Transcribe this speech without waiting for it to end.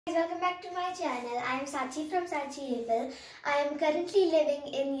Welcome back to my channel. I am Sachi from Sachi Apple. I am currently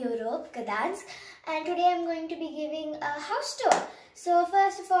living in Europe, Gdansk, and today I am going to be giving a house tour. So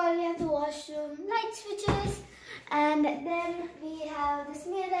first of all, we have the washroom, light switches, and then we have this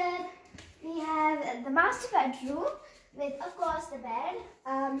mirror. We have the master bedroom with, of course, the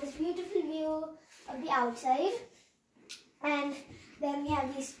bed, this beautiful view of the outside, and then we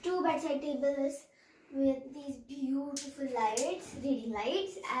have these two bedside tables with these beautiful lights, reading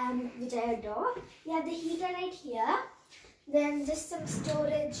lights, which I adore. We have the heater right here. Then just some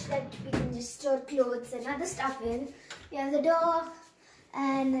storage that we can just store clothes and other stuff in. We have the door,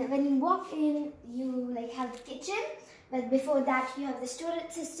 and when you walk in, you have the kitchen. But before that, you have the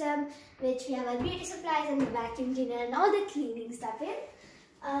storage system, which we have our beauty supplies and the vacuum cleaner and all the cleaning stuff in.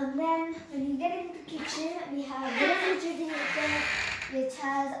 Then when you get into the kitchen, we have the refrigerator, which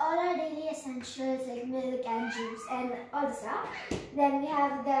has all our daily essentials like milk and juice and all the stuff. Then we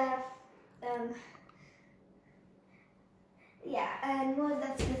have the and more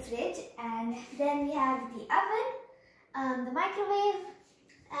of the fridge, and then we have the oven, the microwave,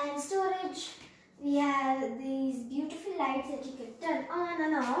 and storage. We have these beautiful lights that you can turn on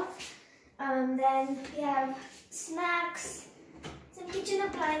and off. Then we have snacks, some kitchen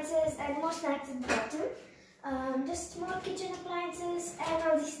appliances, and more snacks at the bottom. Just small kitchen appliances and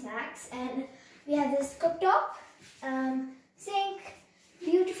all these snacks. And we have this cooktop, sink,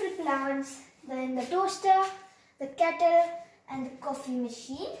 beautiful plants, then the toaster, the kettle, and the coffee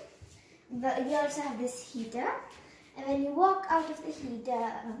machine. We also have this heater. And when you walk out of the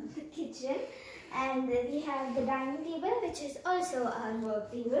heater, the kitchen, and we have the dining table, which is also our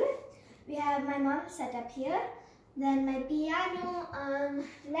work table. We have my mom's setup here. Then my piano,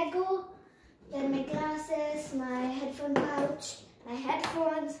 Lego, then my glasses, my headphone pouch, my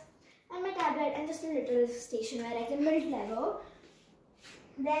headphones, and my tablet, and just a little station where I can build Lego.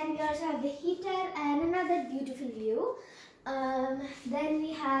 Then we also have the heater and another beautiful view. Then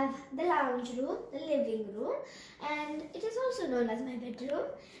we have the lounge room, the living room, and it is also known as my bedroom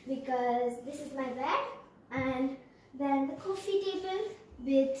because this is my bed. And then the coffee table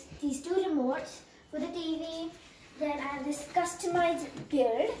with these two remotes for the TV. Then I have this customized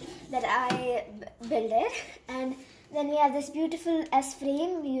build that I built it, and then we have this beautiful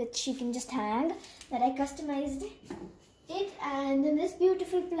S-frame which you can just hang that I customized it, and then this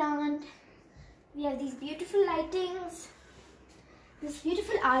beautiful plant. We have these beautiful lightings, this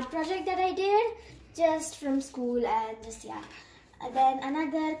beautiful art project that I did just from school, and and then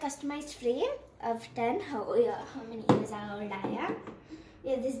another customized frame of 10, how many years old I am. We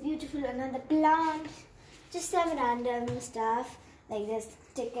have this beautiful another plant. Just some random stuff like this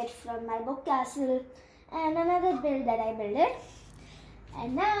ticket from my book castle and another build that I built it.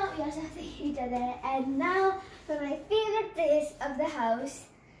 And now we also have the heater there. And now for my favorite place of the house,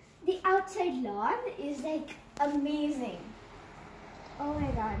 the outside lawn is amazing. Oh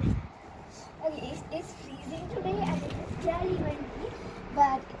my god. Okay, it's freezing today and it is clearly windy,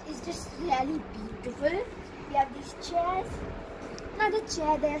 but it is just really beautiful. We have these chairs. Another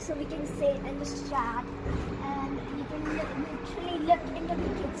chair there so we can sit and just chat, and you can literally look into the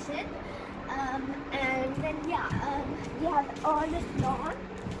kitchen, and then we have all this lawn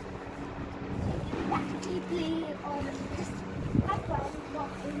so you can practically play or just have fun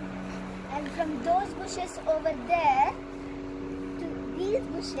walking. And from those bushes over there to these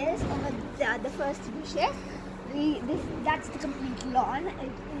bushes over there, the first bushes, that's the complete lawn. It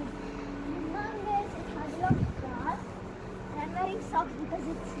is humongous. It has a lot of grass. I'm wearing socks because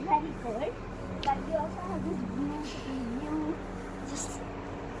it's very cold, but we also have this beautiful view,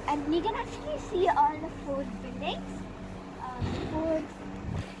 and you can actually see all the four buildings, four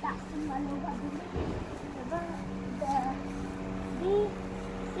Castle Maloba buildings, the B,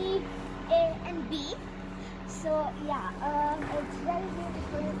 C, A, and B. So it's very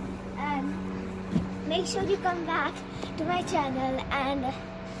beautiful, and make sure you come back to my channel, and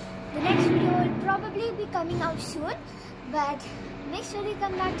the next video will probably be coming out soon. But make sure you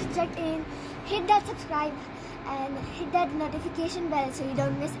come back to check in, hit that subscribe and hit that notification bell so you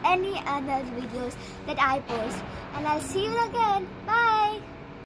don't miss any other videos that I post. And I'll see you again. Bye!